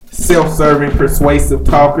self-serving, persuasive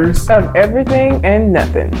talkers of everything and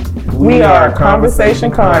nothing. We are Conversation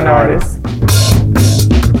Con Artists.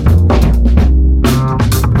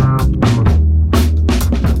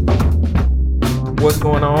 What's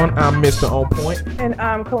going on? I'm Mr. On Point. And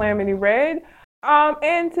I'm Calamity Red.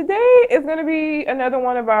 And today is going to be another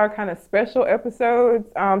one of our kind of special episodes.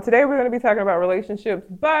 Today we're going to be talking about relationships,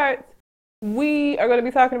 but we are going to be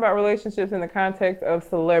talking about relationships in the context of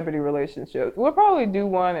celebrity relationships. We'll probably do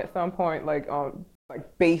one at some point, like on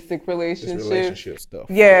basic relationships. Just relationship stuff.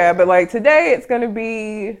 Yeah, but like today it's going to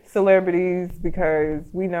be celebrities because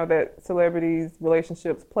we know that celebrities'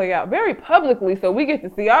 relationships play out very publicly, so we get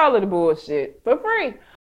to see all of the bullshit for free.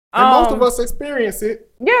 And most of us experience it.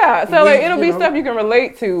 Yeah, so it'll be stuff you can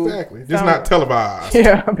relate to. Exactly. Just not televised.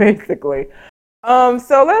 Yeah, basically.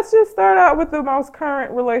 So let's just start out with the most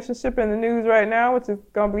current relationship in the news right now, which is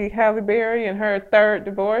going to be Halle Berry and her third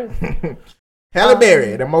divorce. Halle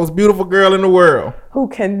Berry, the most beautiful girl in the world. Who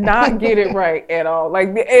cannot get it right at all. Like,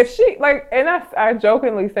 if she, like, and I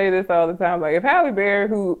jokingly say this all the time, like, if Halle Berry,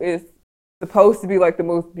 who is supposed to be like the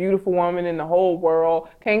most beautiful woman in the whole world,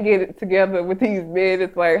 can't get it together with these men,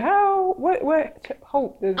 it's like, what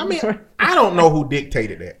hope does I don't know who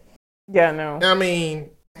dictated that. Yeah, no. I mean,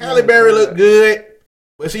 Halle Berry looked good,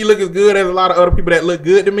 but she look as good as a lot of other people that look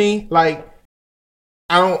good to me. Like,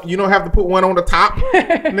 you don't have to put one on the top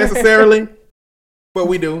necessarily, but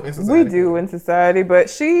we do in society. We do in society, but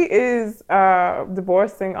she is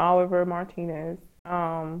divorcing Oliver Martinez,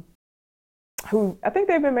 who I think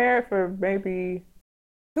they've been married for maybe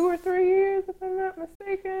 2 or 3 years, if I'm not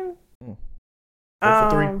mistaken. 0 for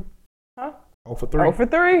 3. Huh? 0 for 3. 0 for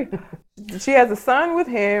 3. She has a son with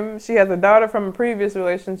him. She has a daughter from a previous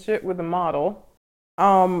relationship with a model.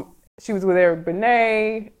 She was with Eric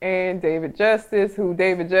Benet and David Justice, who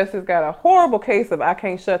David Justice got a horrible case of I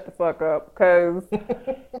can't shut the fuck up because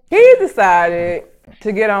he decided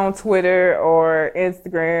to get on Twitter or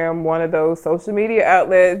Instagram, one of those social media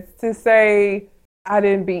outlets, to say, I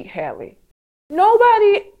didn't beat Halle.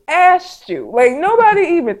 Nobody asked you. Like, nobody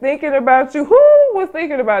even thinking about you. Who was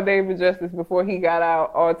thinking about David Justice before he got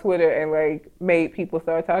out on Twitter and, like, made people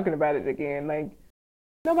start talking about it again? Like,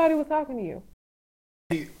 nobody was talking to you.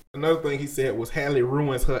 Another thing he said was Halle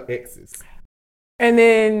ruins her exes. And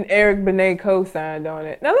then Eric Benet co-signed on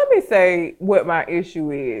it. Now, let me say what my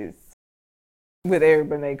issue is with Eric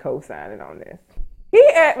Benet co-signing on this. He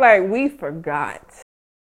act like we forgot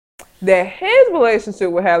that his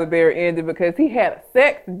relationship with Halle Berry ended because he had a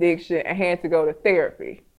sex addiction and had to go to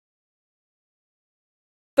therapy.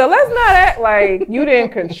 So let's not act like you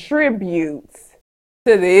didn't contribute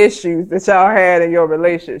to the issues that y'all had in your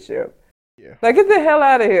relationship. Yeah. Like, get the hell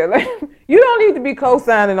out of here. Like, you don't need to be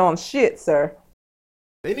co-signing on shit, sir.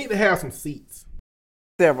 They need to have some seats.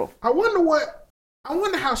 Several. I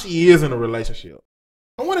wonder how she is in a relationship.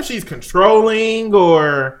 I wonder if she's controlling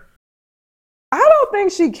or... I don't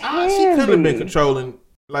think she can She couldn't have been be. controlling,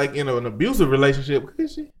 like, in an abusive relationship, could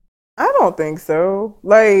she? I don't think so.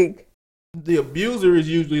 Like... The abuser is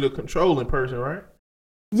usually the controlling person, right?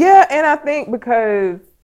 Yeah, and I think because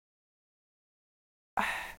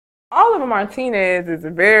Oliver Martinez is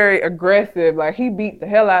very aggressive. Like, he beat the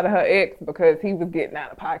hell out of her ex because he was getting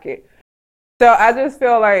out of pocket. So I just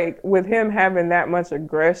feel like with him having that much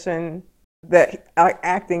aggression, that like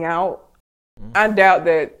acting out, I doubt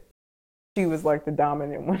that she was like the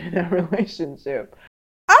dominant one in that relationship.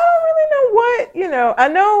 I don't really know what, I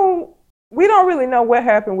know we don't really know what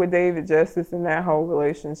happened with David Justice in that whole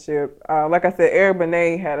relationship. Like I said, Eric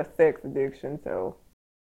Benet had a sex addiction, so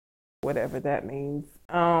whatever that means.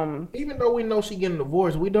 Even though we know she getting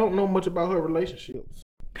divorced, we don't know much about her relationships.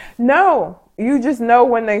 No, you just know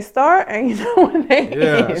when they start and you know when they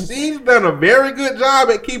end. She's done a very good job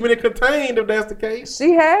at keeping it contained, if that's the case.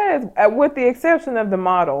 She has, with the exception of the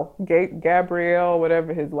model, Gabriel,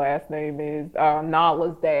 whatever his last name is,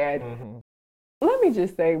 Nala's dad. Mm-hmm. Let me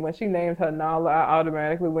just say, when she named her Nala, I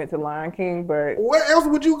automatically went to Lion King, but... Where else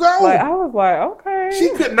would you go? Like, I was like, okay. She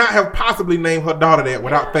could not have possibly named her daughter that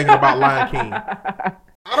without thinking about Lion King.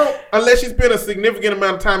 Unless she spent a significant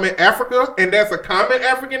amount of time in Africa, and that's a common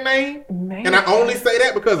African name. Maybe. And I only say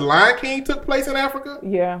that because Lion King took place in Africa.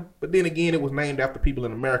 Yeah. But then again, it was named after people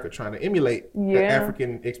in America trying to emulate the Yeah.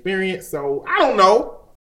 African experience. So, I don't know.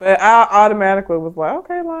 But I automatically was like,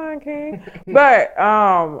 okay, Lion King. But,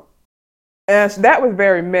 and that was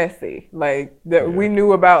very messy. Like, we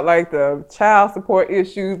knew about, like, the child support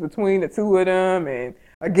issues between the two of them. And,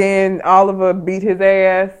 again, Oliver beat his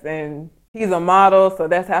ass, and he's a model, so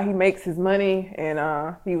that's how he makes his money. And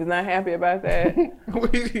he was not happy about that.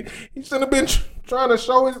 He shouldn't have been trying to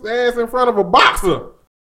show his ass in front of a boxer.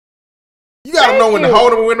 You gotta know when to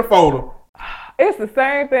hold them and when to fold them. It's the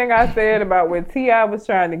same thing I said about when T.I. was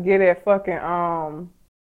trying to get at fucking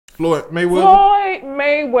Floyd Mayweather. Floyd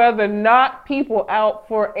Mayweather knocked people out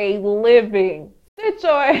for a living. Sit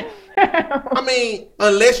your ass down. I mean,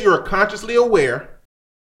 unless you're consciously aware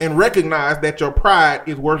and recognize that your pride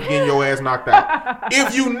is worth getting your ass knocked out.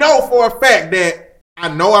 If you know for a fact that I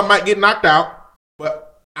know I might get knocked out,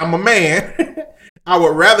 but I'm a man, I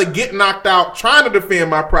would rather get knocked out trying to defend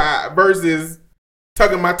my pride versus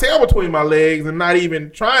tucking my tail between my legs and not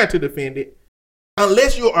even trying to defend it.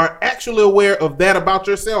 Unless you are actually aware of that about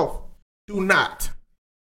yourself, do not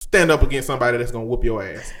stand up against somebody that's going to whoop your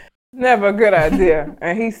ass. Never a good idea.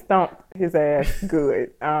 And he stomped his ass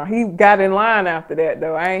good. He got in line after that,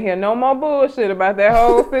 though. I ain't hear no more bullshit about that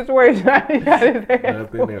whole situation. He got his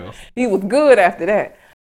ass Nothing else. He was good after that.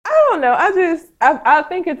 I don't know. I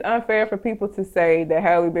think it's unfair for people to say that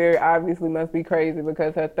Halle Berry obviously must be crazy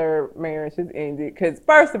because her third marriage has ended. Because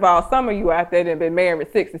first of all, some of you out there that have been married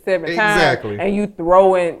 6 or 7 times, and you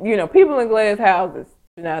throwing, people in glass houses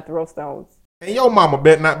do not throw stones. And your mama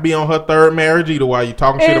better not be on her third marriage either while you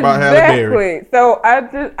talking shit about Halle Berry. Exactly. So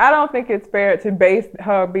I don't think it's fair to base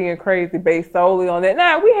her being crazy based solely on that.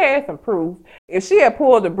 Now, we had some proof. If she had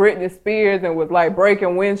pulled a Britney Spears and was like breaking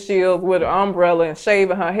windshields with an umbrella and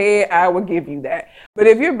shaving her head, I would give you that. But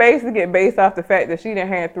if you're basing it based off the fact that she done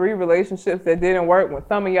had 3 relationships that didn't work, when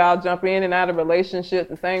some of y'all jump in and out of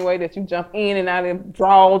relationships the same way that you jump in and out of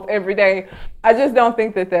draws every day, I just don't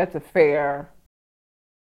think that that's a fair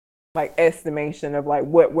estimation of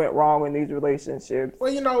what went wrong in these relationships.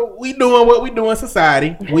 Well, we doing what we do in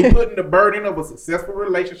society. We putting the burden of a successful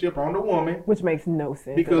relationship on the woman. Which makes no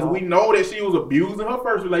sense. Because we know that she was abused in her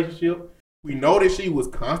first relationship. We know that she was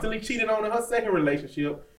constantly cheated on in her second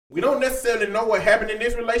relationship. We don't necessarily know what happened in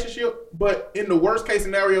this relationship, but in the worst case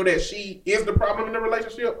scenario that she is the problem in the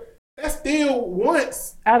relationship, that's still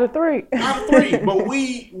once out of 3. But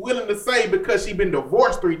we willing to say because she been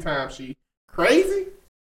divorced 3 times, she crazy?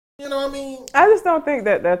 You know what I mean? I just don't think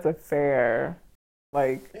that that's a fair,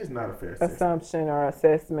 it's not a fair assumption or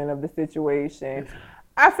assessment of the situation.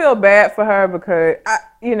 I feel bad for her because,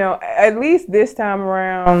 at least this time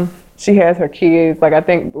around, she has her kids. I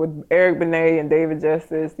think with Eric Benet and David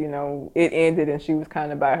Justice, it ended and she was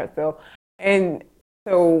kind of by herself. And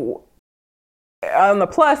so on the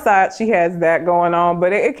plus side, she has that going on,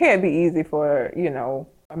 but it can't be easy for,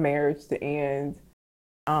 a marriage to end.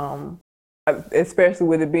 Especially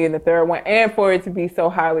with it being the third one and for it to be so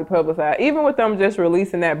highly publicized. Even with them just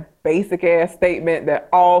releasing that basic ass statement that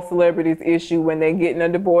all celebrities issue when they get in a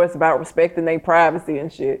divorce about respecting their privacy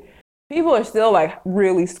and shit. People are still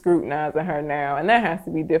really scrutinizing her now, and that has to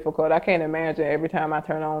be difficult. I can't imagine every time I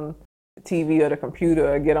turn on the TV or the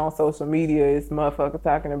computer or get on social media, it's motherfuckers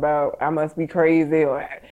talking about I must be crazy or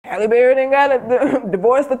Halle Berry didn't got a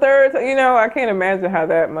divorce the third. I can't imagine how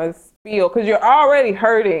that must feel because you're already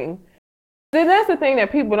hurting. Then that's the thing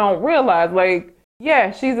that people don't realize.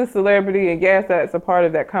 Yeah, she's a celebrity, and yes, that's a part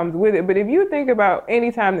of that comes with it. But if you think about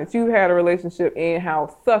any time that you had a relationship and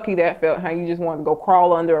how sucky that felt, how you just wanted to go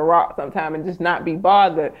crawl under a rock sometime and just not be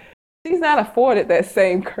bothered, she's not afforded that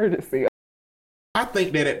same courtesy. I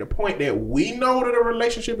think that at the point that we know that a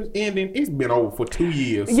relationship is ending, it's been over for 2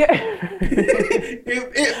 years. Yeah. He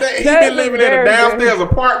been living in a downstairs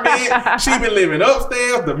apartment. She been living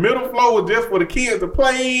upstairs. The middle floor was just for the kids to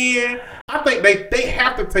play in. I think they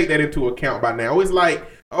have to take that into account by now. It's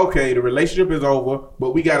okay, the relationship is over,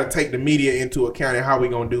 but we got to take the media into account and how we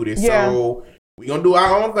going to do this. Yeah. So we going to do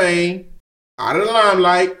our own thing, out of the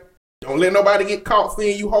limelight. Don't let nobody get caught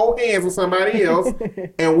seeing you hold hands with somebody else.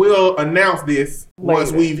 And we'll announce this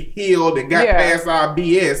once we've healed and got past our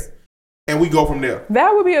BS, and we go from there.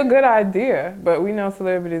 That would be a good idea, but we know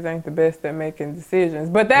celebrities ain't the best at making decisions.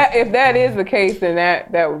 But if that is the case, then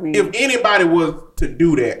that would be... If anybody was to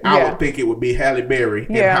do that, I would think it would be Halle Berry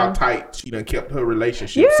and how tight she done kept her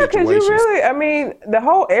relationship situations. Yeah, because the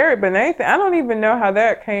whole Eric Benet thing, I don't even know how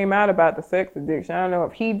that came out about the sex addiction. I don't know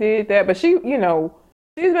if he did that, but she,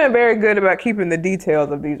 she's been very good about keeping the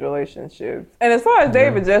details of these relationships. And as far as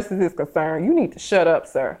David Justice is concerned, you need to shut up,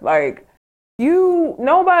 sir.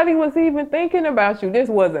 Nobody was even thinking about you. This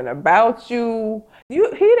wasn't about you. He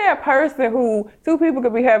that person who 2 people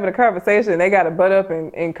could be having a conversation and they got to butt up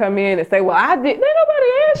and come in and say, well, I did. Nobody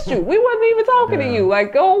asked you. We wasn't even talking to you.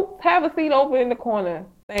 Go have a seat over in the corner.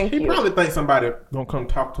 Thank you. He probably thinks somebody gonna come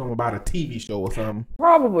talk to him about a TV show or something.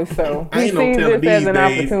 Probably so. I ain't no telling this as an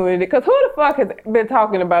opportunity. Because who the fuck has been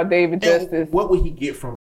talking about David Justice? What would he get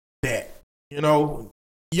from that?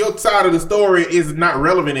 Your side of the story is not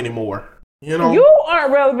relevant anymore. You know, you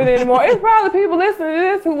aren't relevant anymore. It's probably people listening to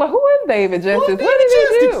this who is David Justice? What did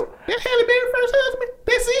he do? That Halle Berry first husband.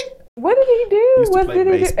 That's it. What did he do? What did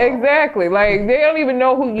he do? Exactly. Like, they don't even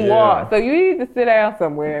know who you are. So you need to sit down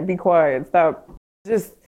somewhere and be quiet. Stop.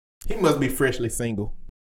 He must be freshly single.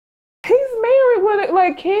 He's married with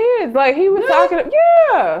like kids. Like, he was talking.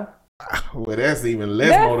 Yeah. Well, that's even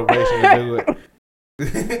less motivation to do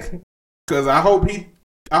it. Because I hope he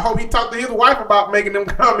talked to his wife about making them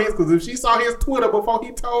comments. Because if she saw his Twitter before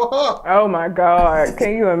he told her, oh my God,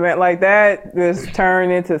 can you imagine? Like, that just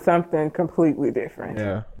turned into something completely different.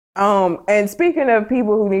 Yeah. And speaking of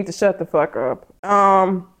people who need to shut the fuck up,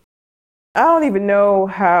 I don't even know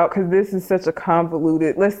how, because this is such a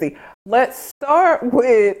convoluted. Let's see. Let's start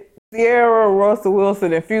with Ciara, Russell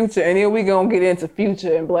Wilson, and Future, and then we're going to get into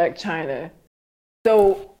Future and Blac Chyna.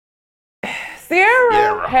 So,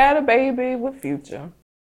 Ciara had a baby with Future.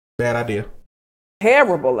 Bad idea.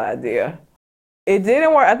 Terrible idea. It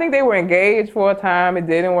didn't work. I think they were engaged for a time. It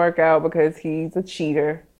didn't work out because he's a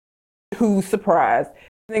cheater. Who's surprised?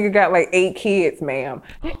 Nigga got like 8 kids, ma'am.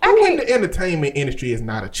 Who in the entertainment industry is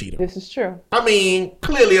not a cheater? This is true. I mean,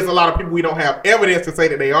 clearly there's a lot of people we don't have evidence to say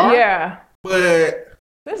that they are. Yeah. But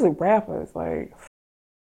especially rappers, like,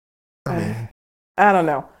 I don't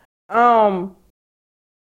know.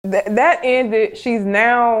 That ended. She's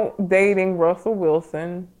now dating Russell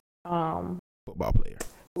Wilson. Football player.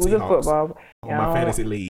 Who's a football on my fantasy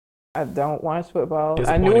league. I don't watch football.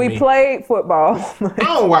 I knew he played football. I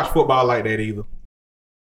don't watch football like that either.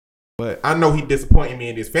 But I know he disappointed me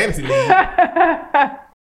in this fantasy league.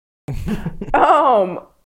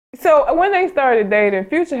 So when they started dating,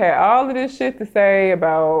 Future had all of this shit to say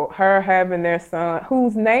about her having their son,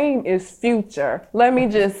 whose name is Future. Let me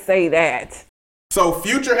just say that. So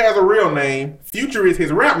Future has a real name. Future is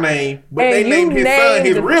his rap name, but they named his son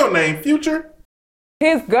his real name, Future.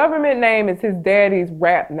 His government name is his daddy's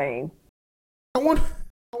rap name. I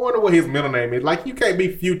wonder what his middle name is. Like, you can't be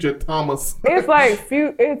Future Thomas. It's like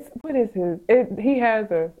what is his?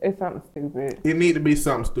 It's something stupid. It need to be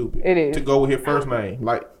something stupid. It is to go with his first name,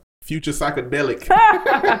 like Future Psychedelic.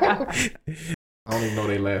 I don't even know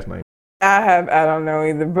their last name. I don't know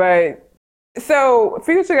either. But so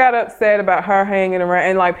Future got upset about her hanging around,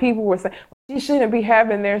 and like people were saying she shouldn't be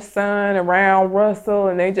having their son around Russell,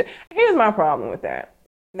 and here's my problem with that.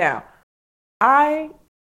 Now, I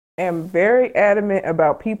am very adamant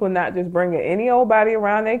about people not just bringing any old body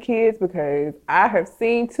around their kids, because I have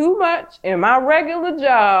seen too much in my regular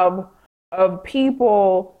job of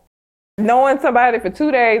people knowing somebody for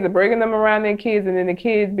 2 days and bringing them around their kids, and then the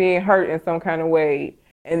kids being hurt in some kind of way,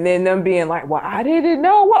 and then them being like, well, I didn't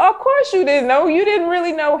know. Well, of course you didn't know. You didn't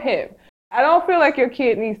really know him. I don't feel like your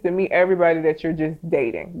kid needs to meet everybody that you're just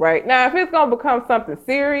dating, right? Now, if it's going to become something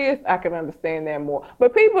serious, I can understand that more.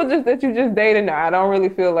 But people that you just dated, no, I don't really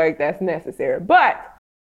feel like that's necessary. But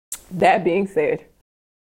that being said,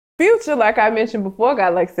 Future, like I mentioned before,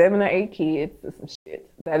 got like 7 or 8 kids or some shit.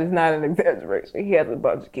 That is not an exaggeration. He has a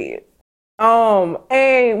bunch of kids.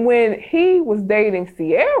 And when he was dating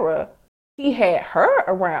Ciara, he had her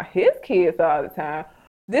around his kids all the time.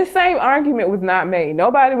 This same argument was not made.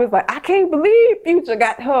 Nobody was like, I can't believe Future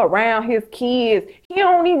got her around his kids. He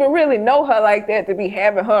don't even really know her like that to be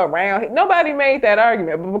having her around. Nobody made that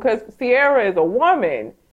argument. But because Ciara is a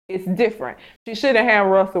woman, it's different. She shouldn't have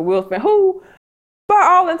Russell Wilson, who, by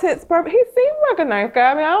all intents and purposes, he seems like a nice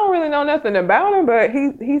guy. I mean, I don't really know nothing about him, but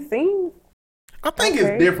he seems I think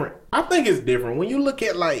it's different. I think it's different. When you look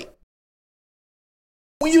at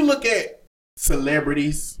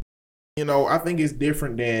celebrities, you know, I think it's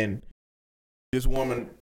different than this woman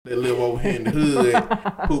that live over here in the hood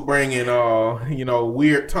who bringing,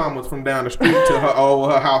 weird Thomas from down the street to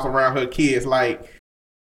her house around her kids. Like,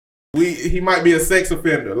 he might be a sex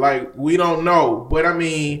offender. Like, we don't know. But I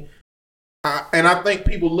mean, I think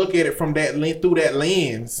people look at it from through that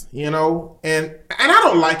lens, you know, and I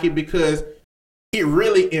don't like it because it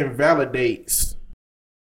really invalidates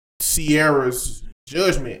Ciara's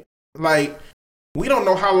judgment. Like, we don't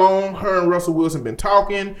know how long her and Russell Wilson been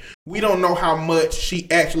talking. We don't know how much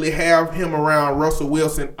she actually have him around Russell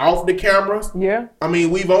Wilson off the cameras. Yeah. I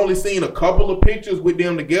mean, we've only seen a couple of pictures with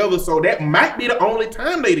them together, so that might be the only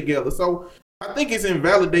time they together. So I think it's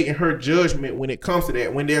invalidating her judgment when it comes to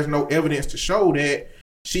that, when there's no evidence to show that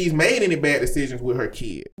she's made any bad decisions with her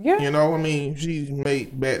kid. Yeah. You know, I mean, she's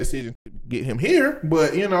made bad decisions to get him here,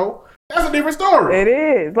 but, you know, that's a different story. It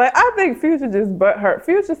is. Like, I think Future just butthurt.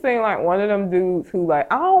 Future seemed like one of them dudes who,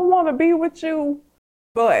 like, I don't want to be with you,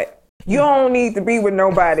 but you don't need to be with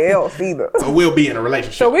nobody else either. So we'll be in a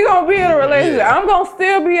relationship. So we're going to be in a relationship. Yeah. I'm going to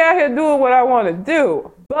still be out here doing what I want to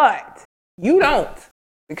do, but you don't.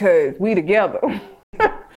 because we together.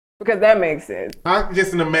 Because that makes sense. I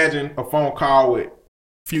just can imagine a phone call with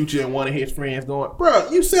Future and one of his friends going,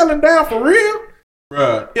 "Bruh, you selling down for real?"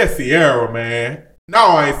 "Bruh, it's Sierra, man. No,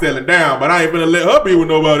 I ain't selling down, but I ain't gonna let her be with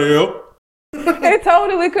nobody else." It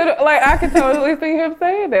totally could, like, I could totally see him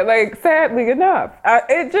saying that. Like, sadly enough, I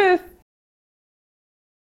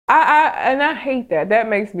hate that. That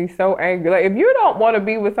makes me so angry. Like, if you don't want to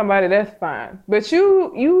be with somebody, that's fine. But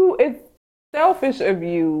it's selfish of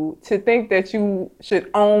you to think that you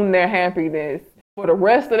should own their happiness for the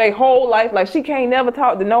rest of their whole life. Like, she can't never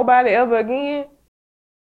talk to nobody ever again.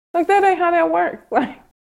 Like, that ain't how that works. Like,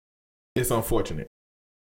 it's unfortunate,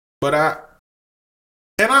 but I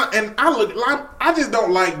just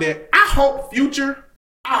don't like that. I hope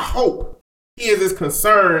he is as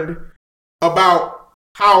concerned about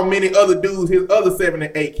how many other dudes his other 7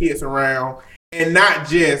 and 8 kids around, and not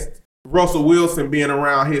just Russell Wilson being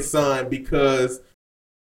around his son because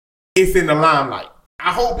it's in the limelight.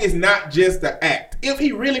 I hope it's not just the act. If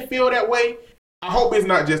he really feel that way, I hope it's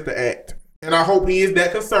not just the act. And I hope he is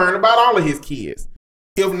that concerned about all of his kids.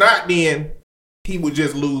 If not, then he would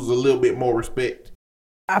just lose a little bit more respect.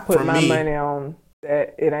 I put my money on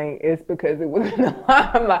that it's because it was in the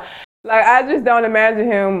limelight. Like, I just don't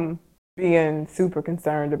imagine him being super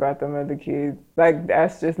concerned about them other kids. Like,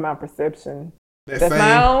 that's just my perception. That's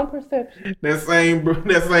my own perception. That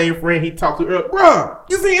same friend he talked to earlier. Bruh,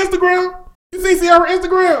 you see Instagram? You see Sierra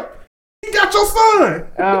Instagram? He got your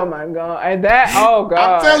son. Oh my God. And oh God.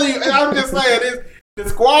 I'm telling you, and I'm just saying, the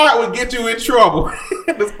squad will get you in trouble.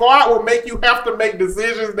 The squad will make you have to make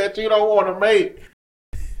decisions that you don't want to make.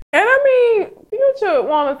 And I mean, Future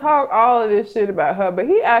want to talk all of this shit about her, but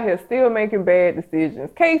he out here still making bad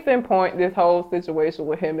decisions. Case in point, this whole situation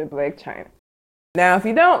with him and Blac Chyna. Now, if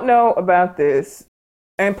you don't know about this,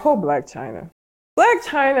 and poor Blac Chyna. Blac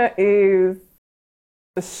Chyna is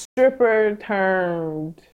a stripper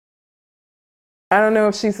turned, I don't know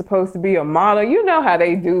if she's supposed to be a model. You know how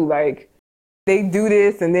they do, like, they do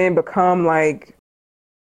this and then become like,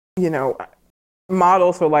 you know,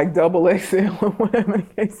 models for like XXL or whatever the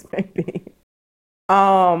case may be.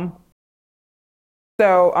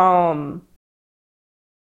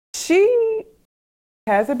 She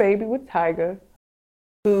has a baby with Tyga,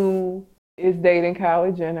 who is dating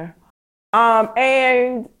Kylie Jenner.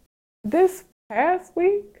 And this past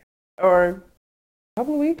week, or a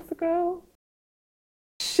couple of weeks ago,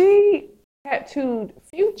 she tattooed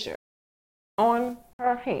Future on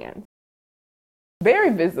her hand. Very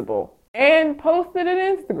visible. And posted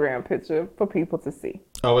an Instagram picture for people to see.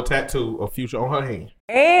 Oh, a tattoo of Future on her hand.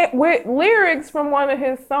 And with lyrics from one of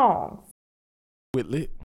his songs.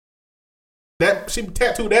 She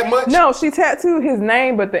tattooed that much? No, she tattooed his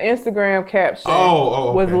name, but the Instagram caption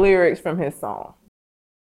was lyrics from his song.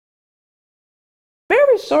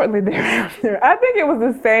 Very shortly thereafter, I think it was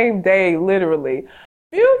the same day, literally,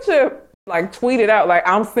 Future like tweeted out like,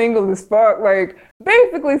 "I'm single as fuck," like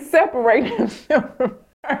basically separating himself from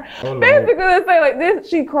her. Basically, let's say like, this,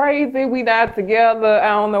 she crazy, we not together, I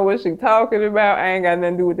don't know what she talking about, I ain't got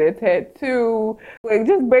nothing to do with that tattoo. Like,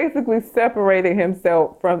 just basically separating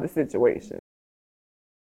himself from the situation.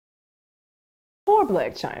 Poor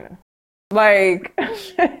Blac Chyna. Like,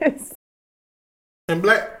 and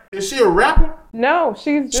is she a rapper? No,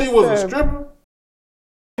 she was a stripper?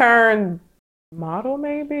 Turned model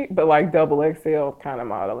maybe, but like XXL kind of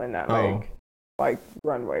model and not like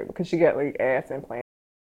runway, because she got like ass implants.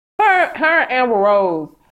 Her and Amber Rose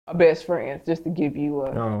are best friends, just to give you a...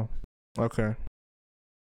 Oh, okay.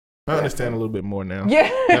 I understand a little bit more now.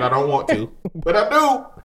 Yeah. And I don't want to, but I do.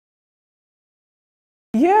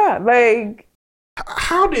 Yeah, like...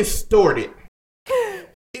 How distorted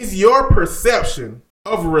is your perception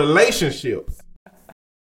of relationships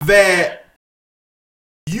that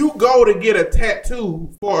you go to get a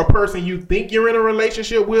tattoo for a person you think you're in a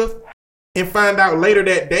relationship with and find out later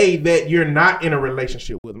that day that you're not in a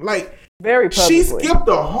relationship with them? Like, very publicly. She skipped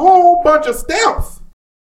a whole bunch of steps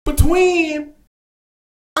between,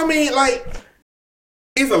 I mean, like,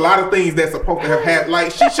 it's a lot of things that's supposed to have happened.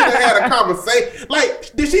 Like, she should have had a conversation.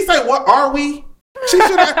 Like, did she say, "What are we?" She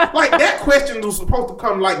should have, like, that question was supposed to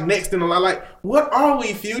come, like, next in the line. Like, "What are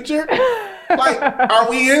we, Future? Like, are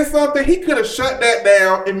we in something?" He could have shut that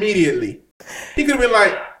down immediately. He could have been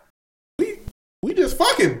like, we just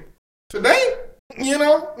fucking today, you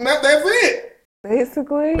know, that's it.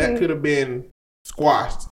 Basically. That could have been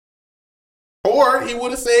squashed. Or he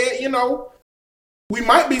would have said, you know, we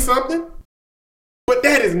might be something, but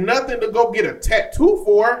that is nothing to go get a tattoo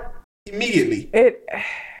for immediately.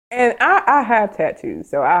 And I have tattoos,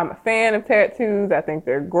 so I'm a fan of tattoos. I think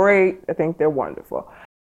they're great. I think they're wonderful.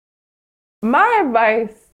 My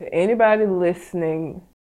advice to anybody listening,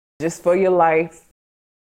 just for your life,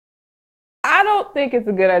 I don't think it's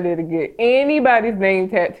a good idea to get anybody's name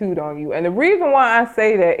tattooed on you. And the reason why I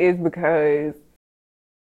say that is because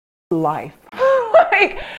life.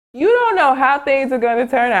 Like, you don't know how things are going to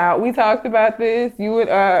turn out. We talked about this.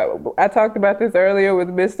 I talked about this earlier with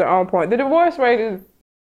Mr. On Point. The divorce rate is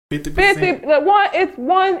 50%. 50. It's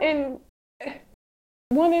 1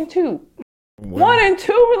 in 2. Well, 1 in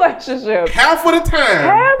 2 relationships. half of the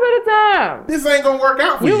time. This ain't gonna work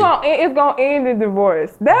out for you. It's gonna end in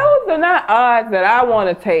divorce. Those are not odds that I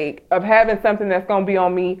want to take of having something that's gonna be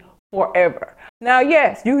on me forever. Now,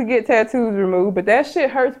 yes, you can get tattoos removed, but that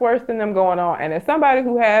shit hurts worse than them going on. And as somebody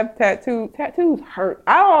who have tattoos hurt.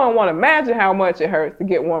 I don't want to imagine how much it hurts to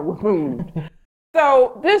get one removed.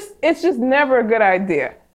 So it's just never a good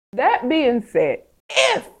idea. That being said,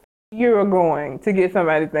 if you're going to get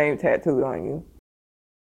somebody's name tattooed on you,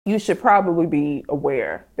 you should probably be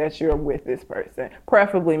aware that you're with this person,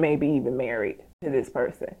 preferably maybe even married to this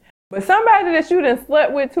person. But somebody that you done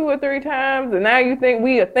slept with 2 or 3 times and now you think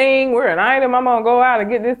we a thing, we're an item, I'm gonna go out and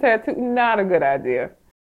get this tattoo, not a good idea.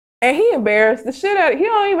 And he embarrassed the shit out of you. He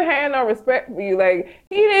don't even have no respect for you. Like,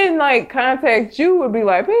 he didn't like contact you and be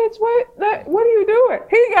like, bitch, what are you doing?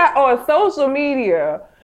 He got on social media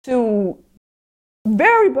to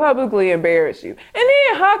very publicly embarrass you. And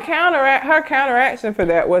then her counteraction for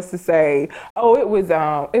that was to say, oh, it was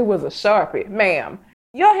a Sharpie. Ma'am,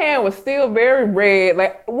 your hand was still very red.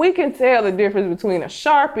 Like, we can tell the difference between a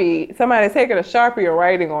Sharpie, somebody taking a Sharpie or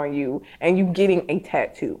writing on you, and you getting a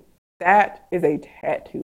tattoo. That is a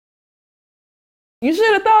tattoo. You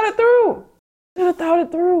should have thought it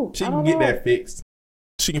through. She can get that fixed.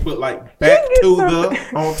 She can put like back to the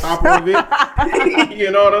on top of it.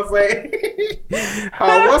 You know what I'm saying?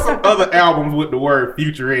 What's some other albums with the word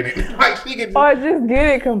future in it? Like, she can just get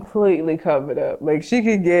it completely covered up. Like,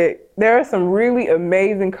 there are some really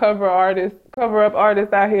amazing cover up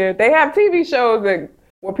artists out here. They have TV shows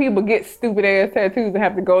where people get stupid ass tattoos and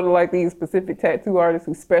have to go to like these specific tattoo artists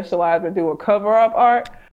who specialize in doing cover up art.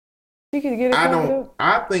 She can get it covered up.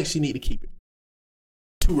 I think she need to keep it.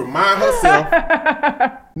 To remind herself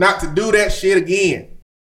not to do that shit again.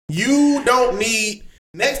 You don't need,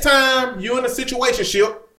 next time you're in a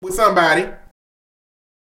situationship with somebody,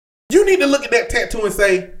 you need to look at that tattoo and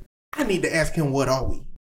say, I need to ask him, what are we?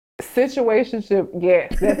 Situationship,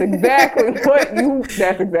 yes. That's exactly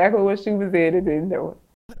what she was in and didn't know it.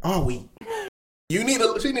 What are we? She need to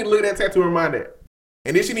look at that tattoo and remind that.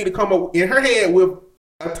 And then she need to come up in her head with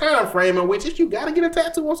a time frame in which if you gotta get a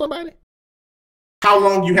tattoo on somebody, how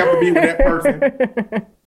long you have to be with that person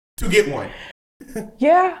to get one.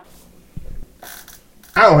 Yeah.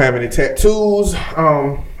 I don't have any tattoos.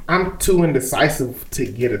 I'm too indecisive to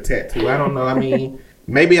get a tattoo. I don't know. I mean,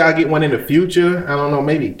 maybe I'll get one in the future. I don't know.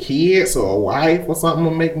 Maybe kids or a wife or something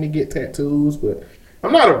will make me get tattoos. But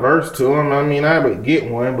I'm not averse to them. I mean, I would get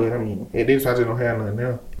one. But I mean, it is I just don't have none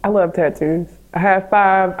now. I love tattoos. I have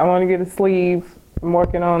 5. I want to get a sleeve. I'm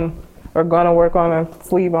working on or gonna work on a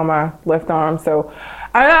sleeve on my left arm. So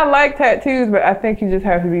I like tattoos, but I think you just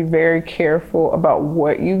have to be very careful about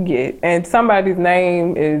what you get. And somebody's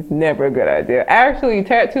name is never a good idea. Actually,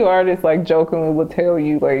 tattoo artists like jokingly will tell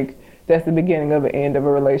you like that's the beginning of the end of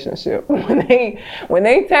a relationship. When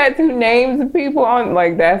they tattoo names of people on,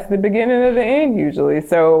 like, that's the beginning of the end usually.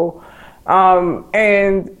 So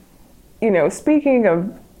and you know, speaking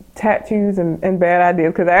of tattoos and bad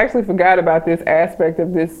ideas, because I actually forgot about this aspect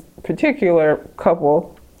of this particular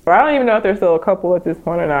couple, or I don't even know if they're still a couple at this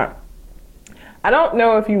point or not. I don't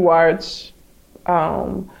know if you watch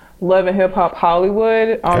Love and Hip Hop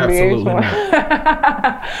Hollywood on Absolutely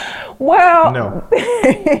VH1. Well, no,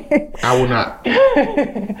 I will not.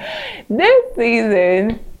 This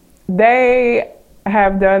season, they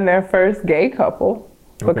have done their first gay couple.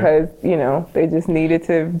 Because, you know, they just needed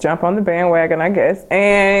to jump on the bandwagon, I guess.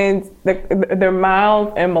 And they're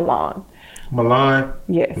Miles and Milan. Milan?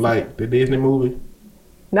 Yes. Like the Disney movie?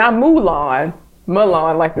 Not Mulan.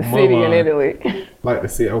 Milan, like the city in Italy. Like the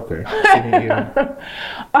city, okay. City in Italy.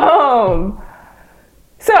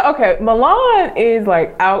 So, okay, Milan is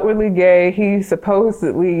like outwardly gay. He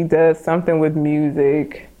supposedly does something with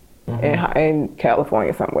music in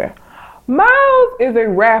California somewhere. Miles is a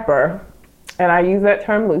rapper. And I use that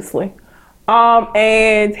term loosely.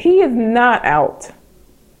 And he is not out,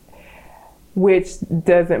 which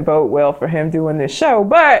doesn't bode well for him doing this show.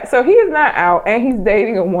 But so he is not out, and he's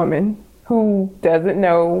dating a woman who doesn't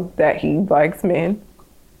know that he likes men.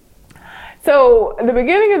 So the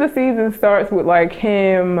beginning of the season starts with like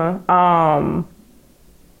him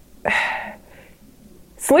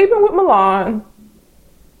sleeping with Milan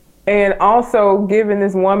And also giving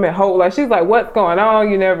this woman hope. Like, she's like, what's going on?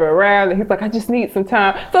 You're never around. And he's like, I just need some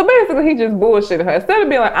time. So basically, he just bullshitted her. Instead of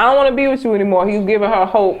being like, I don't want to be with you anymore, he's giving her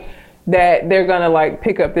hope that they're going to, like,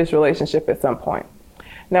 pick up this relationship at some point.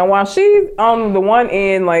 Now, while she's on the one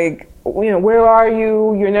end, like, you know, where are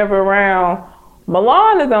you? You're never around.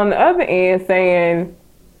 Milan is on the other end saying,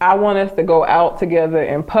 I want us to go out together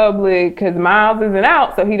in public because Miles isn't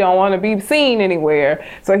out, so he don't want to be seen anywhere.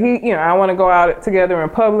 So he, you know, I want to go out together in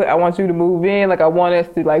public. I want you to move in. Like, I want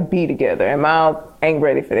us to, like, be together. And Miles ain't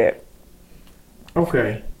ready for that.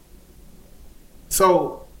 Okay.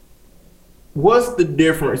 So, what's the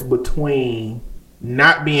difference between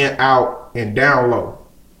not being out and down low?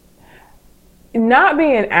 Not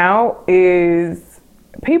being out is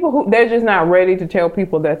people who, they're just not ready to tell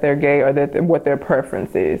people that they're gay or that what their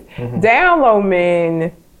preference is. Down low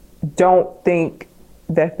men don't think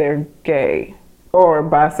that they're gay or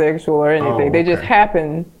bisexual or anything. They just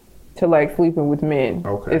happen to like sleeping with men.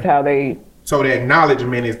 Is how they. So the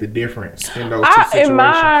acknowledgement is the difference in those two situations. In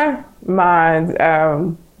my mind,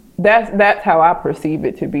 that's how I perceive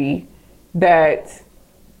it to be. That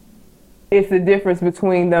it's the difference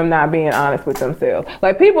between them not being honest with themselves.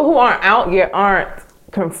 Like, people who aren't out yet aren't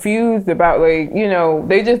confused about, like, you know,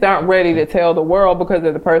 they just aren't ready to tell the world because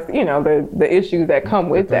of the person, you know, the issues that come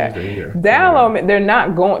with that. Down low, they're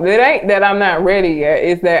not going. It ain't that I'm not ready yet.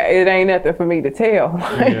 It's that it ain't nothing for me to tell.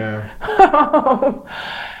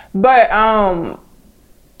 But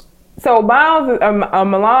so Miles,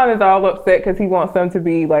 Milan is all upset because he wants them to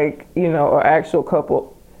be like, you know, an actual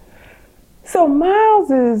couple. So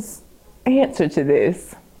Miles's answer to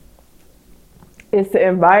this is to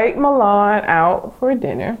invite Milan out for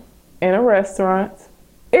dinner in a restaurant.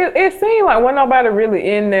 It seemed like wasn't nobody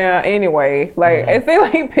really in there anyway. Like, it seemed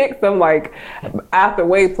like he picked some like out the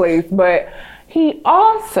way place, but he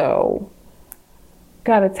also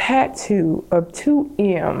got a tattoo of 2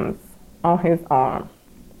 M's on his arm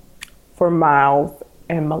for Miles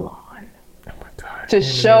and Milan. Oh my God. To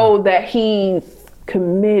show that he's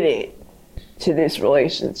committed to this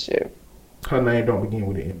relationship. Her name don't begin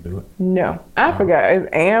with an M, do it? No. I forgot. It's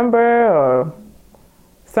Amber or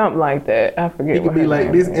something like that. I forget. It could be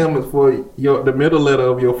like, this M is for the middle letter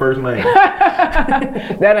of your first name.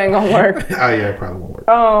 That ain't gonna work. Oh yeah, it probably won't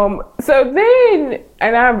work. So then,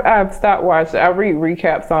 and I've stopped watching. I read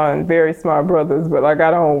recaps on Very Smart Brothers, but like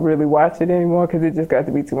I don't really watch it anymore because it just got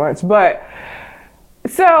to be too much. But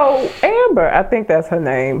so Amber, I think that's her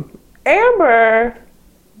name. Amber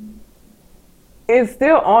is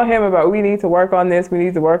still on him about, we need to work on this, we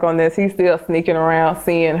need to work on this. He's still sneaking around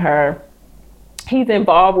seeing her. He's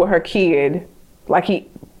involved with her kid. Like, he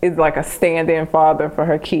is like a stand-in father for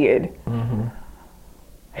her kid.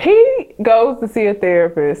 He goes to see a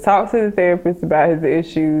therapist, talks to the therapist about his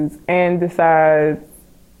issues, and decides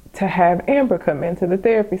to have Amber come into the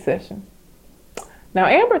therapy session. Now,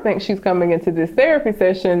 Amber thinks she's coming into this therapy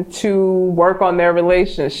session to work on their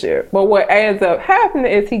relationship. But what ends up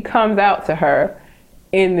happening is he comes out to her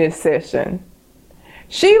in this session.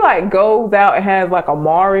 She like goes out and has like a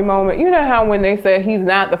Maury moment. You know how when they say he's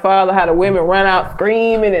not the father, how the women run out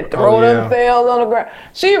screaming and throw themselves on the ground.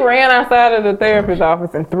 She ran outside of the therapist's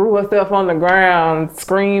office and threw herself on the ground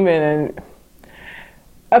screaming. And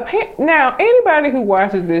now, anybody who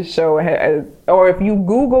watches this show has, or if you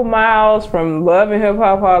Google Miles from Love and Hip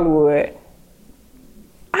Hop Hollywood,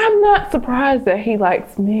 I'm not surprised that he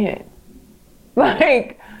likes men.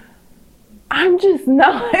 Like, I'm just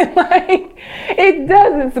not. Like, it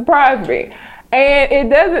doesn't surprise me. And it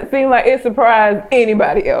doesn't seem like it surprised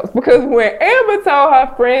anybody else. Because when Amber told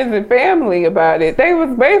her friends and family about it, they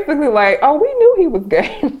was basically like, oh, we knew he was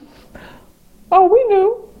gay. Oh, we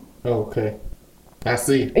knew. Okay. I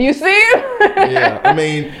see. You see it? Yeah. I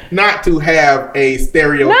mean, not to have a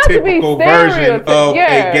stereotypical version of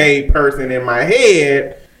a gay person in my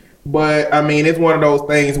head, but I mean, it's one of those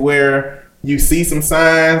things where you see some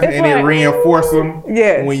signs and like, it reinforce them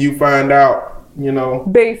when you find out, you know.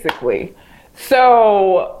 Basically.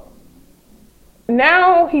 So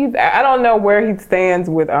now I don't know where he stands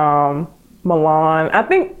with Milan. I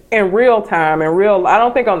think in real time, I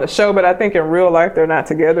don't think on the show, but I think in real life they're not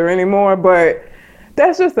together anymore. But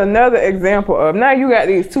that's just another example of, now you got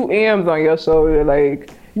these 2 M's on your shoulder. Like,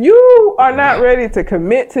 you are not ready to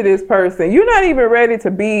commit to this person. You're not even ready to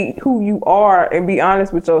be who you are and be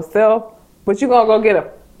honest with yourself. But you're going to go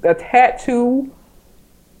get a tattoo.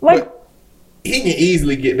 Like, but he can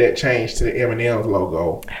easily get that changed to the M&M's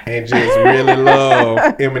logo and just really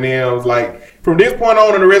love M&M's. Like, from this point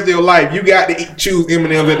on in the rest of your life, you got to choose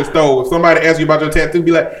M&M's at the store. If somebody asks you about your tattoo,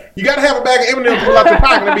 be like, you got to have a bag of M&M's to pull out your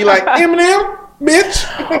pocket and be like, M&M,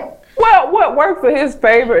 bitch. Well, what works for his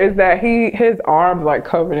favor is that his arms like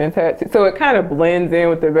covered in tattoos, so it kind of blends in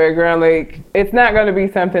with the background. Like it's not going to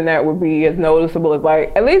be something that would be as noticeable as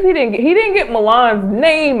like at least he didn't get Milan's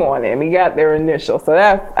name on him. He got their initial, so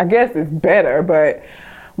that I guess is better. But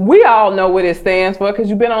we all know what it stands for because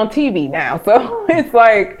you've been on TV now, so it's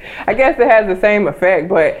like I guess it has the same effect.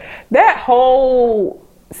 But that whole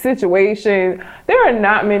situation, there are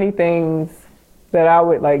not many things that I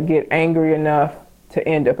would like get angry enough to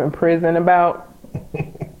end up in prison about.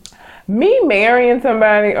 Me marrying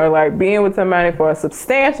somebody or like being with somebody for a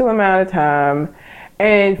substantial amount of time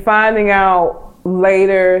and finding out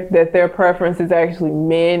later that their preference is actually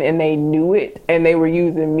men and they knew it and they were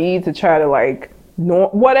using me to try to like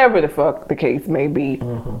whatever the fuck the case may be,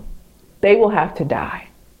 they will have to die.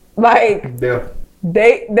 Like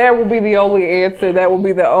that will be the only answer. That will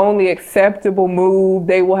be the only acceptable move.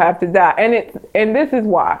 They will have to die. And this is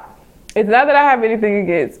why. It's not that I have anything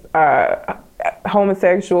against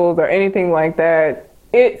homosexuals or anything like that.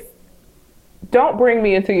 It's don't bring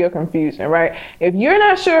me into your confusion, right? If you're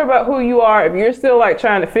not sure about who you are, if you're still like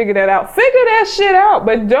trying to figure that out, figure that shit out.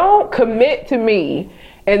 But don't commit to me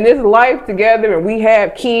and this life together and we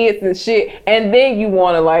have kids and shit, and then you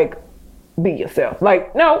want to like be yourself.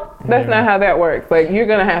 Like, no, that's not how that works. Like, you're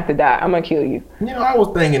gonna have to die. I'm gonna kill you. You know, I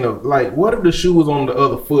was thinking of like, what if the shoe was on the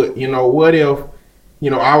other foot? You know, what if, you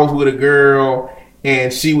know, I was with a girl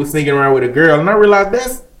and she was thinking around with a girl, and I realized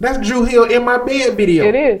that's Drew Hill in my bed video.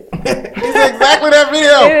 It is. It's exactly that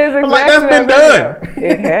video. It is exactly like, that's been done.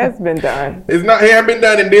 It has been done. It hasn't been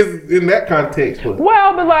done in that context. But.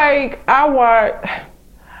 Well, but like I watch.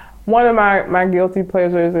 One of my guilty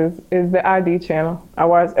pleasures is the ID channel. I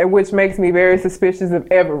watch, which makes me very suspicious of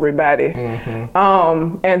everybody. And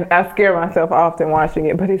I scare myself often watching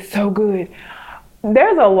it, but it's so good.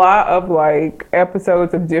 There's a lot of like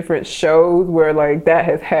episodes of different shows where like that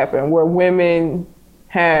has happened, where women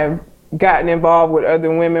have gotten involved with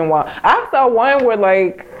other women. While I saw one where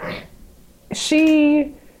like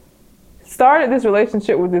she started this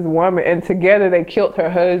relationship with this woman, and together they killed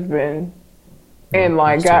her husband. And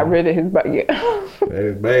like got rid of his body. Yeah. That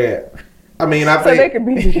is bad. I mean, I think so they could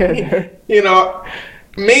be together. You know,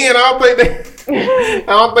 I don't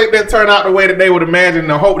think that turned out the way that they would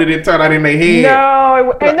imagine. I hope that it turned out in their head.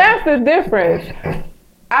 No, and that's the difference.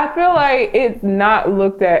 I feel like it's not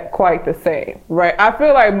looked at quite the same, right? I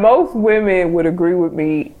feel like most women would agree with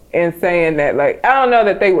me in saying that, like, I don't know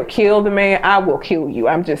that they would kill the man. I will kill you.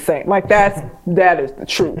 I'm just saying, like, that is the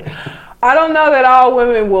truth. I don't know that all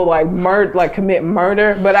women will commit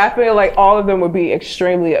murder, but I feel like all of them would be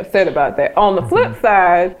extremely upset about that. On the flip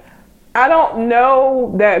side, I don't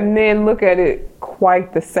know that men look at it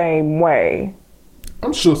quite the same way.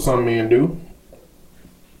 I'm sure some men do.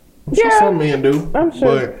 Some men do. I'm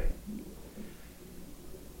sure. But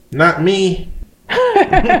not me.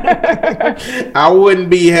 I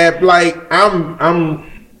wouldn't be happy. Like, an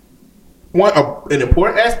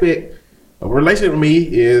important aspect a relationship with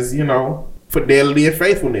me is, you know, fidelity and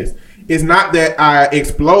faithfulness. It's not that I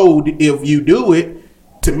explode if you do it.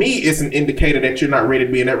 To me, it's an indicator that you're not ready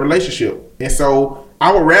to be in that relationship. And so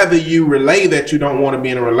I would rather you relay that you don't want to be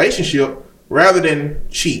in a relationship rather than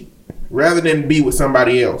cheat, rather than be with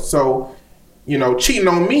somebody else. So, you know, cheating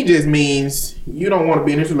on me just means you don't want to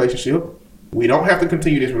be in this relationship. We don't have to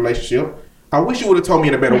continue this relationship. I wish you would have told me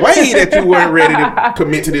in a better way that you weren't ready to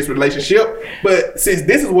commit to this relationship. But since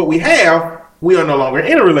this is what we have, we are no longer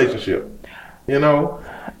in a relationship. You know,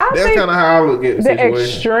 that's kind of how I look at the situation. The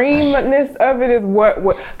extremeness of it is what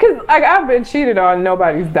because like I've been cheated on,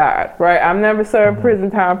 nobody's died, right? I've never served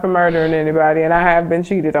prison time for murdering anybody, and I have been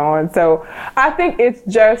cheated on. So I think it's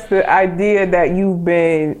just the idea that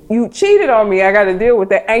you cheated on me, I got to deal with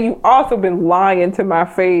that, and you also been lying to my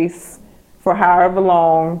face for however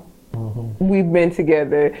long we've been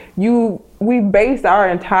together. We based our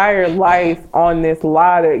entire life on this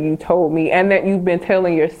lie that you told me and that you've been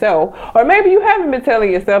telling yourself. Or maybe you haven't been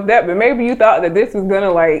telling yourself that, but maybe you thought that this was gonna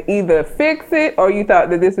like either fix it, or you thought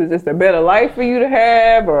that this was just a better life for you to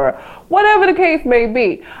have, or whatever the case may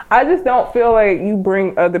be. I just don't feel like you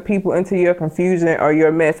bring other people into your confusion or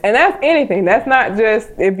your mess. And that's anything. That's not just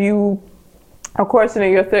if you are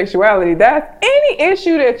questioning your sexuality. That's any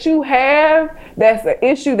issue that you have that's an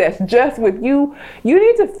issue that's just with you. You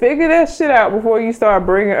need to figure that shit out before you start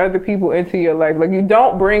bringing other people into your life. Like, you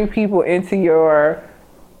don't bring people into your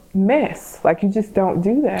mess. Like, you just don't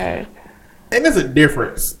do that. And there's a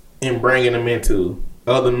difference in bringing them into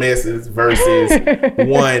other messes versus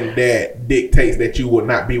one that dictates that you will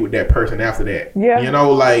not be with that person after that. Yeah. You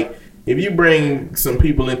know, like, If you bring some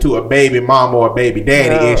people into a baby mama or a baby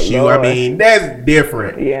daddy issue, Lord. I mean, that's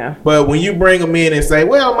different. Yeah. But when you bring them in and say,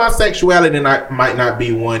 well, my sexuality might not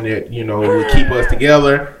be one that, you know, would keep us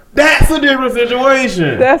together, that's a different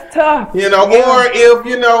situation. That's tough. You know, or if,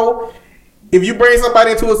 you know, if you bring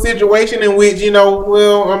somebody into a situation in which, you know,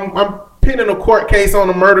 well, I'm pinning a court case on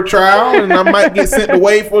a murder trial and I might get sent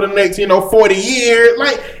away for the next, you know, 40 years.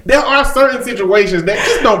 Like, there are certain situations that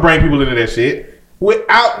just don't bring people into that shit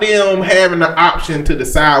without them having the option to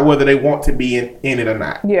decide whether they want to be in it or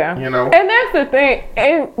not. Yeah. You know? And that's the thing.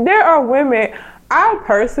 And there are women, I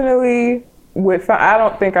personally I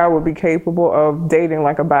don't think I would be capable of dating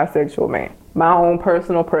like a bisexual man. My own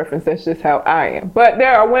personal preference, that's just how I am. But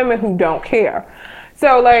there are women who don't care.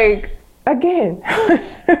 So, like, again,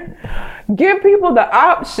 give people the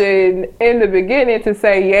option in the beginning to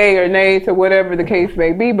say yay or nay to whatever the case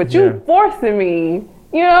may be. But you forcing me,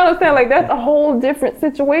 you know what I'm saying? Like, that's a whole different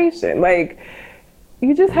situation. Like,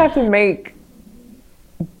 you just have to make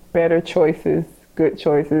better choices, good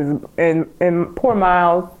choices. And poor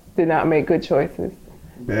Miles did not make good choices.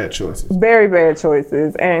 Bad choices. Very bad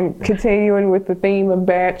choices. And continuing with the theme of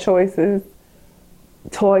bad choices,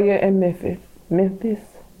 Toya and Memphis.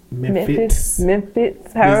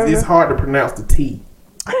 However. It's hard to pronounce the T.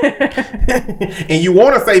 And you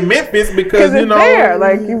want to say Memphis because, you know. There.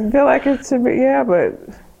 Like, you feel like it should be, yeah, but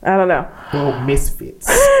I don't know. Well, misfits.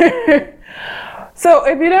 So,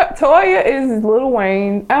 if you know, Toya is Lil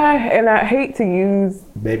Wayne. I hate to use.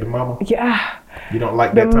 Baby mama? Yeah. You don't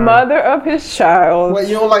like that the term? Mother of his child. What,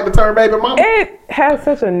 you don't like the term baby mama? It has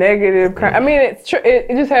such a negative. I mean, it's true. It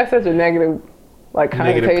just has such a negative, like,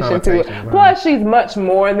 connotation to it. Right. Plus, she's much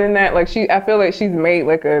more than that. Like, I feel like she's made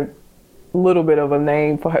like a little bit of a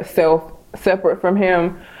name for herself, separate from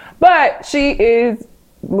him. But she is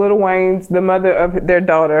Lil Wayne's, the mother of their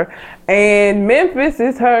daughter, and Memphis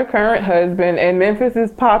is her current husband. And Memphis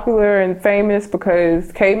is popular and famous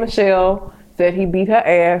because K. Michelle said he beat her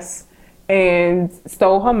ass and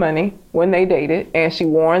stole her money when they dated, and she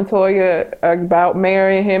warned Toya about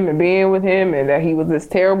marrying him and being with him and that he was this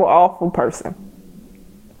terrible, awful person.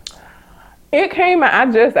 It came out, I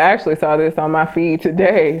just actually saw this on my feed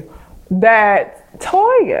today, that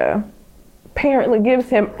Toya apparently gives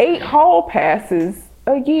him 8 hall passes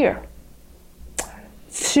a year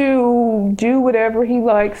to do whatever he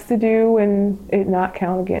likes to do and it not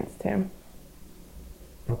count against him.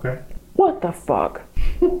 Okay. What the fuck?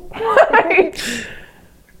 Like,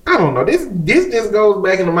 I don't know. This just goes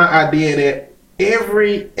back into my idea that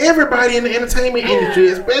everybody in the entertainment industry,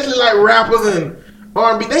 especially like rappers and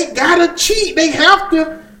R&B, they gotta cheat. They have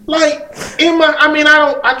to. Like,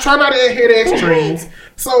 I try not to adhere to extremes.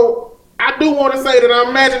 So I do want to say that I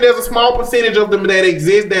imagine there's a small percentage of them that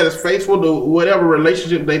exist that is faithful to whatever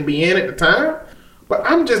relationship they be in at the time. But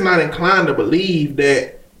I'm just not inclined to believe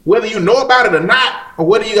that whether you know about it or not, or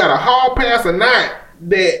whether you got a hall pass or not,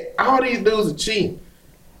 that all these dudes are cheating.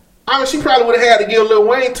 I mean, she probably would have had to give Lil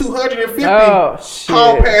Wayne 250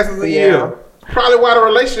 hall passes a year. Probably why the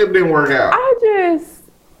relationship didn't work out.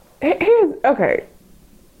 Okay.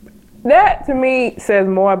 That to me says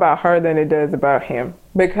more about her than it does about him,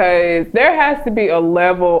 because there has to be a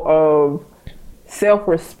level of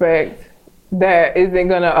self-respect that isn't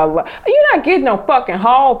gonna allow. You're not getting no fucking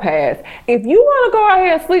hall pass. If you want to go out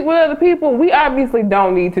here and sleep with other people, we obviously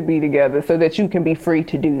don't need to be together so that you can be free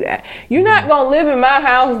to do that. You're not gonna live in my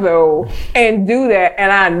house though and do that,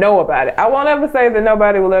 and I know about it. I won't ever say that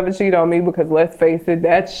nobody will ever cheat on me, because let's face it,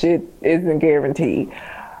 that shit isn't guaranteed.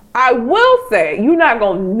 I will say you're not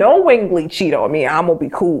gonna knowingly cheat on me. I'm gonna be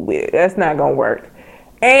cool with it. That's not gonna work.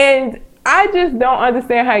 And I just don't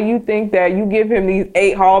understand how you think that you give him these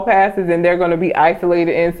 8 hall passes and they're going to be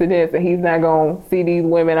isolated incidents and he's not going to see these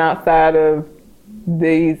women outside of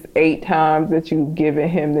these 8 times that you've given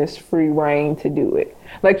him this free reign to do it.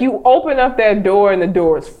 Like, you open up that door and the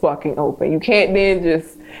door is fucking open. You can't then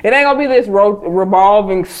just, it ain't going to be this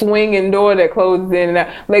revolving, swinging door that closes in and out.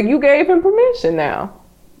 Like, you gave him permission now.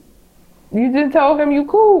 You just told him you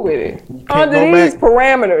cool with it under these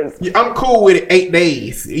parameters. I'm cool with it 8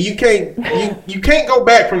 days. You can't go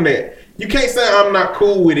back from that. You can't say I'm not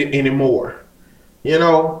cool with it anymore. You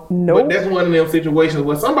know? Nope. But that's one of them situations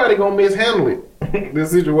where somebody gonna mishandle it.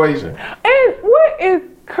 This situation. And what is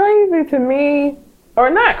crazy to me, or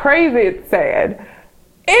not crazy, it's sad.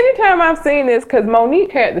 Anytime I've seen this, because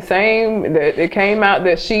Monique had the same. That it came out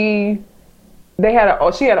that she had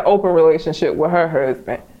an open relationship with her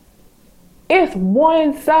husband. It's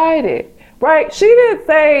one-sided, right? She didn't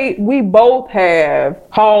say we both have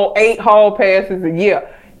 8 hall passes a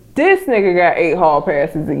year. This nigga got 8 hall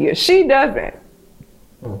passes a year. She doesn't.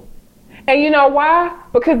 And And you know why?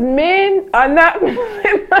 Because men are not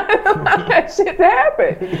allowing that shit to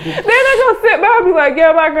happen. They're not gonna sit back and be like,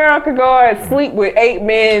 yeah, my girl could go and sleep with 8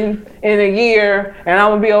 men in a year and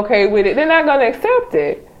I'm gonna be okay with it. They're not gonna accept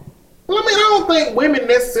it. Well, I mean, I don't think women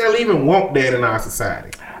necessarily even want that in our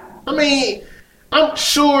society. I mean, I'm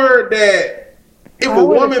sure that if a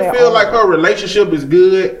woman feel like her relationship is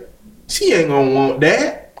good, she ain't gonna want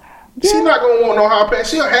that. Yeah. She's not gonna want no hall pass.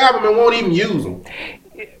 She'll have them and won't even use them.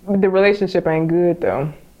 The relationship ain't good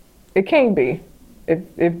though. It can't be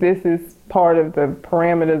if this is part of the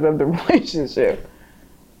parameters of the relationship.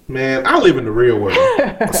 Man, I live in the real world,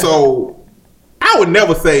 so I would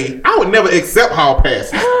never accept hall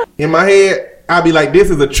passes. In my head, I'd be like, this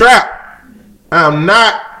is a trap. I'm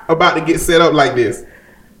not about to get set up like this.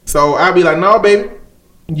 So I'd be like, no, baby,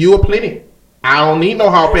 you are plenty. I don't need no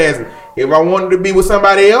hall passes. If I wanted to be with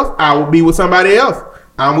somebody else, I will be with somebody else.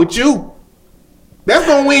 I'm with you. That's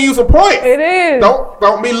gonna win you some points. It is.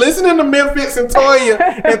 Don't be listening to Memphis and Toya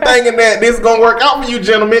and thinking that this is gonna work out for you,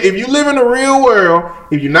 gentlemen. If you live in the real world,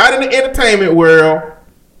 if you're not in the entertainment world,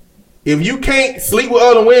 if you can't sleep with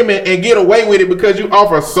other women and get away with it because you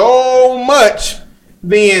offer so much,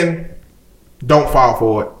 then don't fall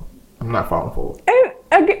for it. I'm not falling for it.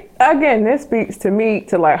 And again, this speaks to me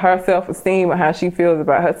to like her self-esteem and how she feels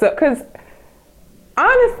about herself. Because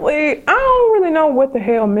honestly, I don't really know what the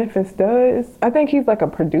hell Memphis does. I think he's like a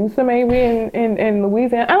producer maybe in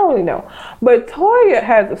Louisiana. I don't really know. But Toya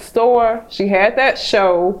has a store. She had that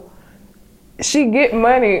show. She get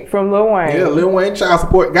money from Lil Wayne. Yeah, Lil Wayne child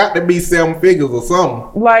support got to be 7 figures or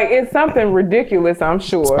something. Like, it's something ridiculous, I'm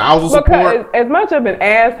sure. Spousal support. Because as much of an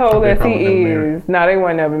asshole as he is, they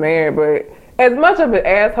weren't never married, but as much of an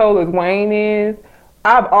asshole as Wayne is,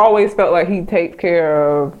 I've always felt like he takes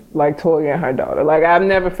care of like Toya and her daughter. Like, I've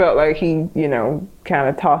never felt like he, kind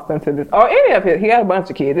of tossed them to this, or any of his. He had a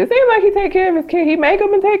bunch of kids. It seems like he take care of his kid. He make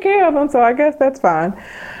them and take care of them. So I guess that's fine.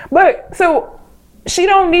 But so she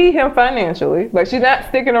don't need him financially. Like, she's not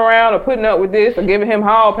sticking around or putting up with this or giving him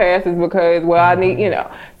hall passes because, well, I need,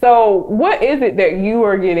 So what is it that you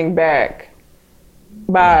are getting back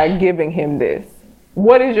by giving him this?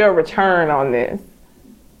 What is your return on this?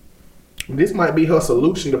 This might be her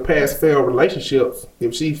solution to past failed relationships.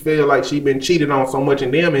 If she feel like she been cheated on so much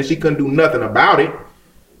in them and she couldn't do nothing about it.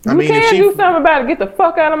 You can't do something about it. Get the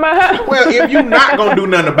fuck out of my house. Well, if you're not going to do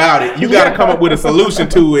nothing about it, you got to come up with a solution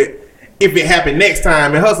to it if it happened next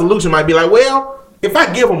time. And her solution might be like, well, if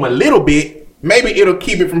I give them a little bit, maybe it'll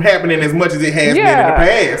keep it from happening as much as it has been in the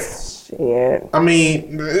past. Shit. I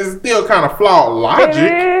mean, it's still kind of flawed logic.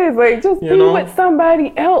 It is. Like, just be with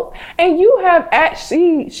somebody else. And you have,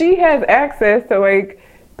 she has access to, like,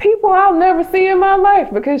 people I'll never see in my life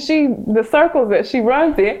because the circles that she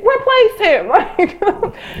runs in replaced him. Like,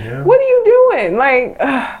 what are you doing? Like,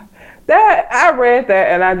 that, I read that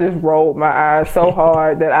and I just rolled my eyes so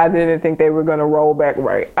hard that I didn't think they were going to roll back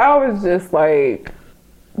right. I was just like,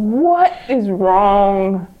 what is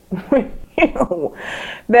wrong with you?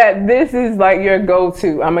 That this is like your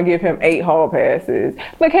go-to. I'm going to give him 8 hall passes.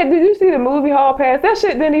 Like, hey, did you see the movie Hall Pass? That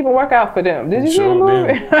shit didn't even work out for them. Did you see the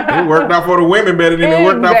movie? It worked out for the women better than it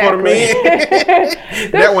worked out for the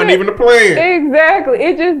men. That wasn't even the plan. Exactly.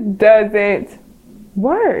 It just doesn't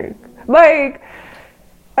work. Like,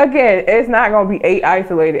 again, it's not going to be 8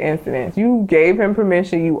 isolated incidents. You gave him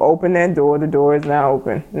permission. You opened that door. The door is now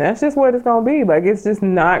open. And that's just what it's going to be. Like, it's just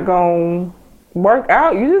not going to work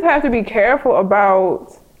out. You just have to be careful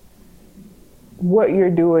about what you're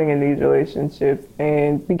doing in these relationships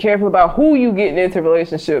and be careful about who you getting into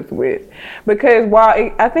relationships with. Because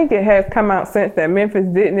while I think it has come out since that Memphis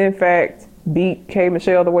didn't in fact beat K.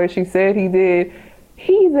 Michelle the way she said he did,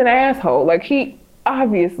 he's an asshole. Like, he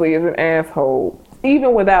obviously is an asshole.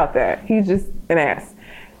 Even without that, he's just an ass.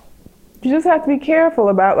 You just have to be careful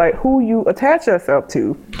about like who you attach yourself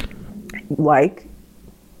to. Like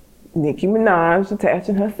Nicki Minaj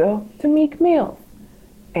attaching herself to Meek Mill.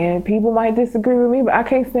 And people might disagree with me, but I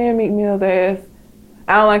can't stand Meek Mill's ass.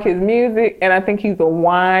 I don't like his music, and I think he's a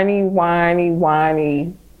whiny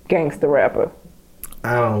gangster rapper.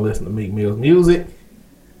 I don't listen to Meek Mill's music.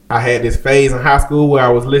 I had this phase in high school where I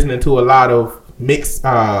was listening to a lot of mixed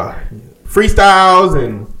freestyles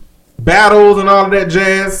and battles and all of that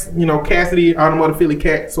jazz. Cassidy, Automotive Philly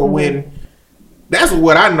Cat. So when that's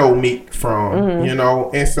what I know Meek from,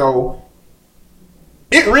 and so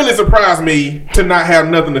it really surprised me to not have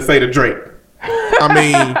nothing to say to Drake. I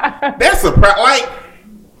mean, that's surprising. Like,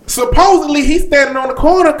 supposedly he's standing on the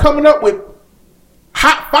corner coming up with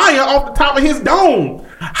hot fire off the top of his dome.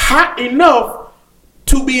 Hot enough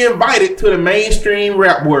to be invited to the mainstream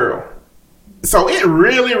rap world. So it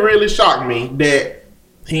really, really shocked me that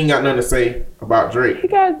He ain't got nothing to say about Drake. He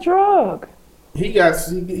got drugged. He got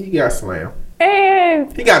slammed.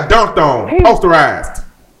 And he got dunked on, posterized.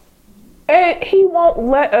 And he won't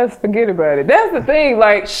let us forget about it. That's the thing.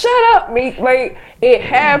 Like, shut up, Meek. Like, it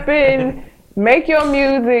happened. Make your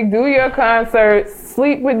music, do your concerts,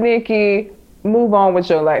 sleep with Nicki, move on with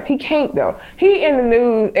your life. He can't, though. He in the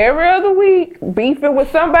news every other week, beefing with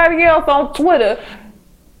somebody else on Twitter.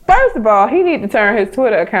 First of all, he need to turn his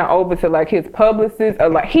Twitter account over to like his publicist, or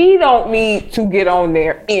like he don't need to get on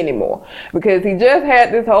there anymore because he just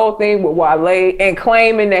had this whole thing with Wale and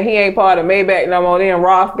claiming that he ain't part of Maybach no more. Then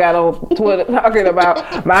Ross got on Twitter talking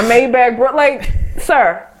about my Maybach, bro. Like,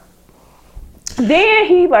 sir. Then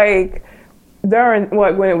he like during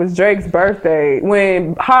when it was Drake's birthday,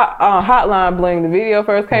 when Hotline Bling, the video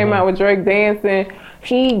first came out with Drake dancing,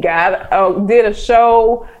 he got did a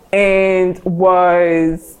show and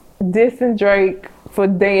was dissing Drake for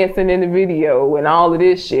dancing in the video and all of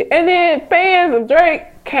this shit. And then fans of Drake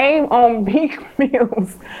came on Meek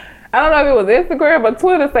Mills. I don't know if it was Instagram or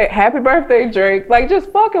Twitter, say, happy birthday, Drake. Like,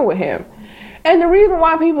 just fucking with him. And the reason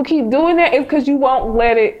why people keep doing that is because you won't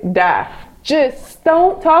let it die. Just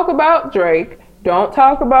don't talk about Drake. Don't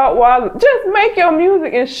talk about Wale. Just make your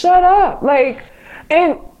music and shut up. Like,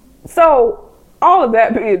 and so all of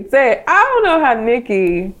that being said, I don't know how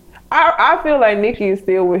Nicki, I feel like Nicki is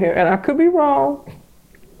still with him, and I could be wrong.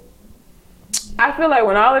 I feel like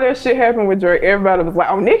when all of that shit happened with Drake, everybody was like,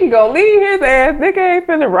 oh, Nicki gonna leave his ass. Nicki ain't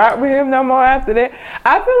finna rock with him no more after that.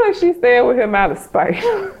 I feel like she stayed with him out of spite.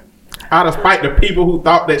 Out of spite, the people who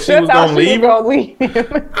thought that she was gonna leave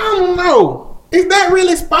him? I don't know. Is that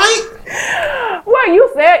really spite? Well, you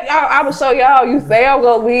said, I will show y'all, you say I'm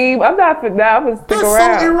gonna leave. I'm not for that. I'm gonna stick around.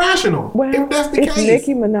 That's so irrational, well, if that's the it's case.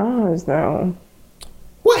 Nicki Minaj, though.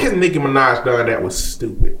 What has Nicki Minaj done that was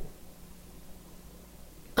stupid?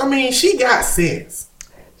 I mean, she got sense.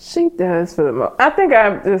 She does for the most. I think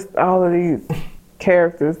I'm just all of these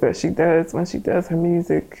characters that she does when she does her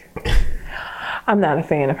music. I'm not a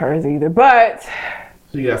fan of hers either, but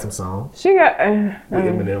she got some songs. She got with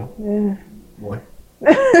Eminem. Yeah. Boy,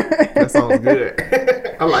 that song's good.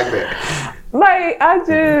 I like that. Like, I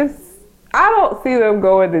don't see them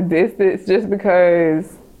going the distance just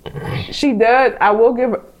because she does. I will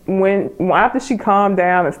give when after she calmed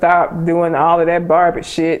down and stopped doing all of that Barbie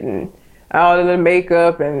shit and all of the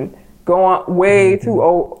makeup and going way too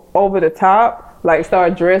over the top, like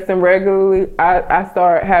start dressing regularly, I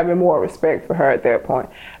start having more respect for her at that point.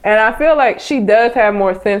 And I feel like she does have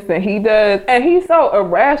more sense than he does, and he's so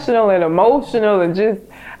irrational and emotional and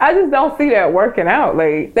I just don't see that working out.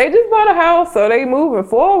 Like, they just bought a house, so they moving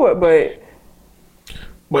forward, but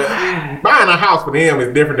buying a house for them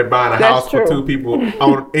is different than buying a house for two people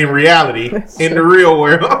in reality, in the real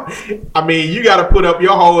world. I mean, you got to put up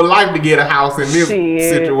your whole life to get a house in this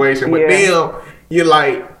situation. But then you're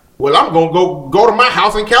like, well, I'm going to go to my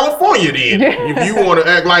house in California then, if you want to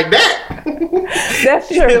act like that. That's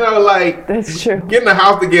true. You know, like, that's true. Getting a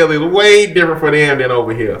house together is way different for them than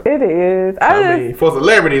over here. It is. I mean, for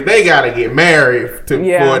celebrities, they got to get married for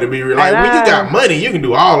it to be real. Like, when you got money, you can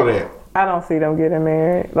do all of that. I don't see them getting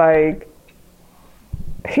married. Like,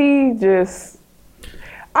 he just,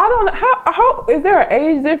 I don't know. How is there an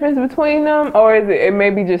age difference between them? Or is it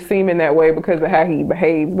maybe just seeming that way because of how he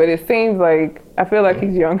behaves? But it seems like, I feel like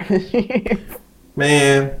he's younger than she is.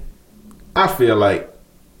 Man, I feel like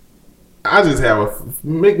I just have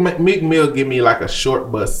Meek Mill give me like a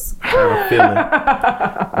short bus kind of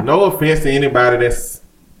feeling. No offense to anybody that's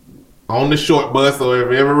on the short bus or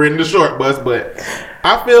have ever ridden the short bus, but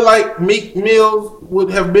I feel like Meek Mill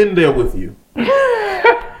would have been there with you.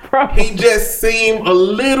 He just seemed a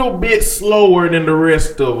little bit slower than the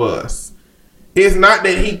rest of us. It's not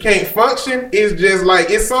that he can't function. It's just like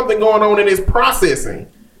it's something going on in his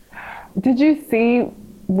processing. Did you see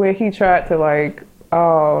where he tried to like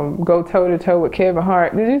go toe to toe with Kevin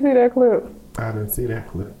Hart? Did you see that clip? I didn't see that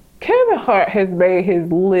clip. Kevin Hart has made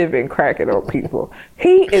his living cracking on people.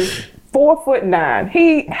 He is 4'9".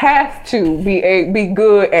 He has to be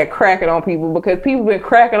good at cracking on people because people been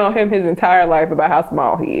cracking on him his entire life about how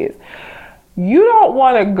small he is. You don't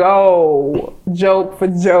want to go joke for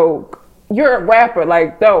joke. You're a rapper,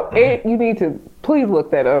 like you need to please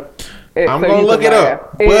look that up. I'm gonna look it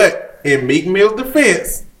up. But in Meek Mill's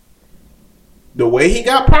defense, the way he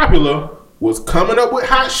got popular was coming up with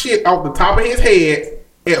hot shit off the top of his head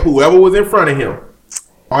at whoever was in front of him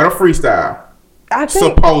on a freestyle. I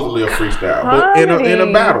think supposedly a freestyle, comedy, but in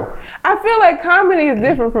a battle. I feel like comedy is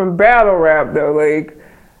different from battle rap though, like,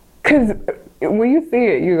 cause when you see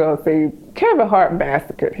it, you're gonna say Kevin Hart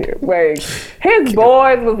massacred him. Like his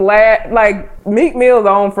boys was like Meek Mill's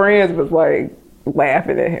own friends was like,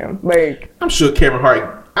 laughing at him. Like, I'm sure Kevin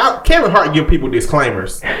Hart give people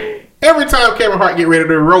disclaimers. Every time Kevin Hart get ready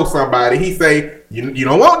to roast somebody, he say, you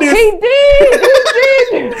don't want this. he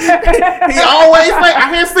did. He always say, I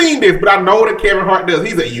haven't seen this, but I know that Kevin Hart does.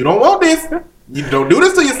 He said, you don't want this. You don't do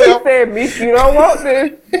this to He yourself. said, "Meek, you don't want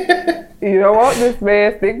this. You don't want this,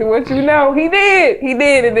 man. Stick to what you know." He did,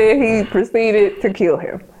 and then he proceeded to kill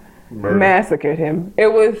him. Murder. Massacred him. It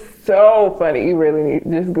was so funny. You really need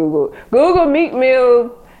just Google Meek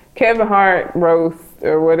Mill Kevin Hart roast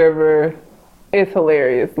or whatever. It's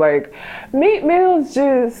hilarious. Like, Meek Mill's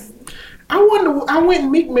just. I wonder. I when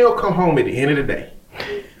Meek Mill come home at the end of the day.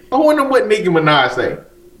 I wonder what Nicki Minaj say.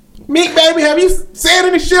 Meek, baby, have you said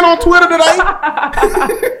any shit on Twitter today?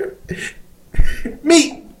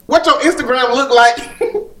 Meek, what your Instagram look like?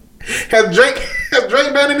 Has Drake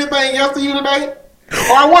done anything else to you today?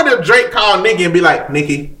 Or I wonder if Drake called Nicki and be like,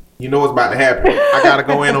 Nicki, you know what's about to happen. I gotta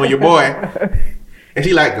go in on your boy. And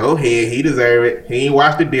she like, go ahead, he deserve it. He ain't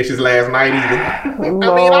washed the dishes last night either.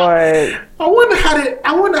 Lord. I wonder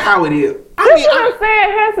how it is. That's what I'm saying.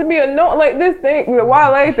 It has to be annoying. Like, this thing, the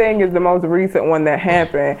Wale thing is the most recent one that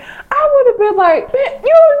happened. I would have been like, man,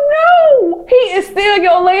 you know he is still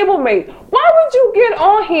your label mate. Why would you get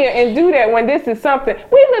on here and do that when this is something?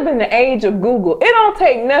 We live in the age of Google. It don't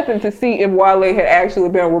take nothing to see if Wale had actually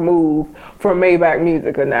been removed from Maybach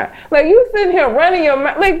Music or not. Like, you sitting here running your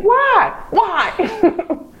mouth. Like, why? Why?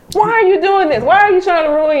 Why are you doing this? Why are you trying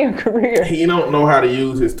to ruin your career? He don't know how to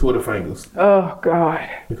use his Twitter fingers. Oh, God.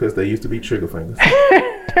 Because they used to be trigger fingers.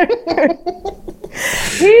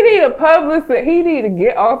 He need a publicist. He need to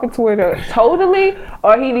get off of Twitter totally,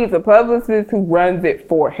 or he needs a publicist who runs it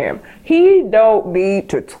for him. He don't need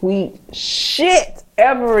to tweet shit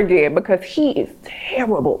ever again because he is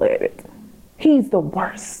terrible at it. He's the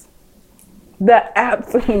worst. The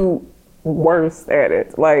absolute worst at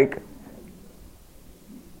it. Like,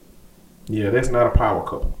 yeah, that's not a power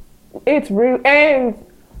couple. it's real, and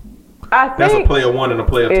I think That's a player one and a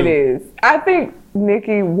player two. it is. I think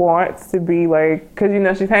Nicki wants to be like, because, you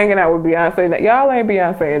know, she's hanging out with Beyonce. Now, y'all ain't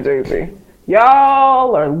Beyonce and Jay-Z.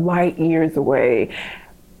 Y'all are light years away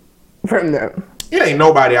from them. It ain't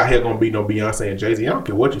nobody out here gonna be no Beyonce and Jay-Z. I don't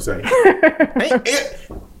care what you say.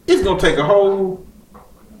 It's gonna take a whole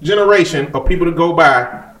generation of people to go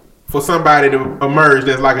by for somebody to emerge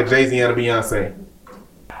that's like a Jay-Z and a Beyonce.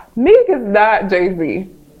 Meek is not Jay-Z.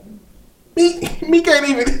 Meek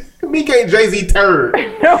ain't Jay-Z turd.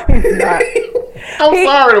 No, he's not. I'm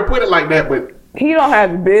sorry to put it like that, but He don't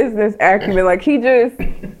have the business acumen. Like, he's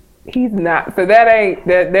not. So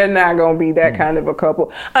they're not gonna be that kind of a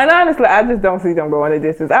couple. And honestly, I just don't see them going the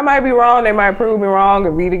distance. I might be wrong. They might prove me wrong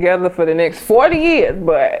and be together for the next 40 years,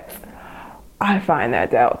 but I find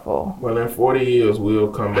that doubtful. well, in 40 years we'll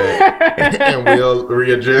come back and we'll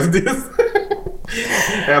readdress this.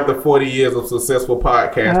 After 40 years of successful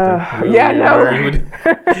podcasting,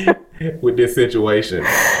 with this situation.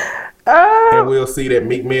 And we'll see that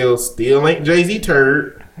Meek Mill still ain't Jay-Z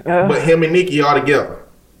turd, but him and Nicki are together.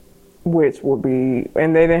 Which will be,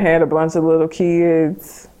 and they done had a bunch of little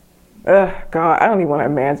kids. God, I don't even want to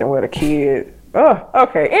imagine what a kid.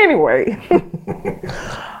 Okay, anyway.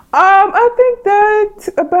 I think that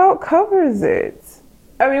about covers it.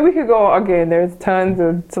 I mean, we could go again. There's tons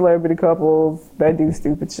of celebrity couples that do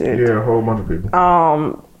stupid shit. Yeah, a whole bunch of people.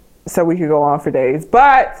 So we could go on for days,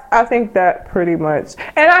 but I think that pretty much.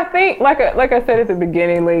 And I think, like I said at the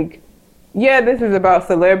beginning, like, yeah, this is about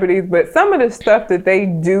celebrities, but some of the stuff that they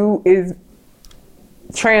do is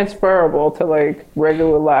transferable to like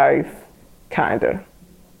regular life, kinda,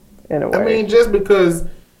 in a way. I mean, just because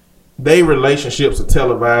they relationships are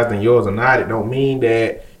televised and yours are not, it don't mean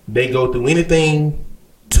that they go through anything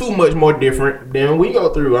too much more different than we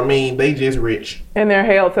go through. I mean, they just rich. And they're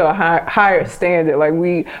held to a higher standard. Like,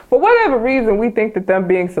 for whatever reason, we think that them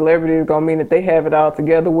being celebrities is going to mean that they have it all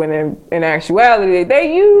together, when in actuality,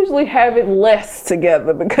 they usually have it less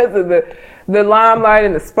together because of the limelight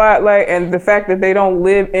and the spotlight and the fact that they don't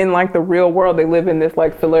live in, like, the real world. They live in this,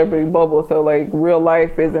 like, celebrity bubble. So, like, real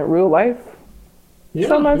life isn't real life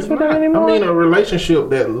so much for them anymore. I mean, a relationship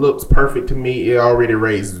that looks perfect to me, it already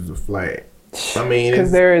raises a flag. I mean,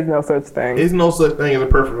 because there is no such thing. There's no such thing as a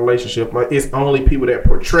perfect relationship. It's only people that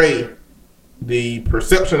portray the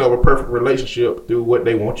perception of a perfect relationship through what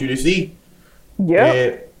they want you to see. Yeah.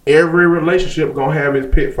 And every relationship gonna have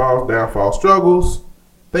its pitfalls, downfalls, struggles,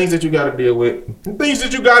 things that you gotta deal with, and things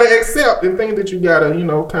that you gotta accept, and things that you gotta,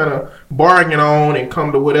 kind of bargain on and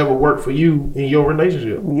come to whatever work for you in your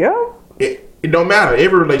relationship. Yeah. It don't matter.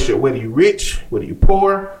 Every relationship, whether you rich, whether you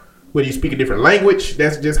poor, whether you speak a different language,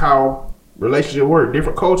 that's just how relationship work.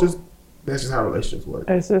 Different cultures, That's just how relationships work.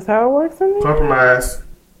 That's just how it works in there. Compromise.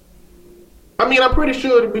 I mean, I'm pretty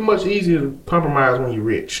sure it'd be much easier to compromise when you're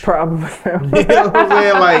rich. Probably. You know what I'm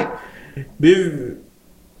saying? Like,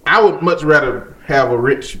 I would much rather have a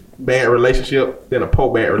rich bad relationship than a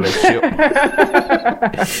poor bad relationship.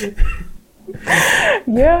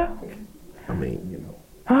 Yeah. I mean, you know.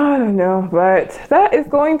 I don't know, but that is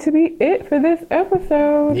going to be it for this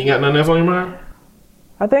episode. You ain't got nothing else on your mind?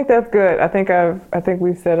 I think that's good. I think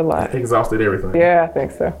we've said a lot. Exhausted everything. Yeah, I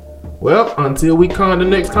think so. Well, until we come to the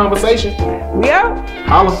next conversation. We out.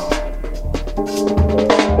 Holla.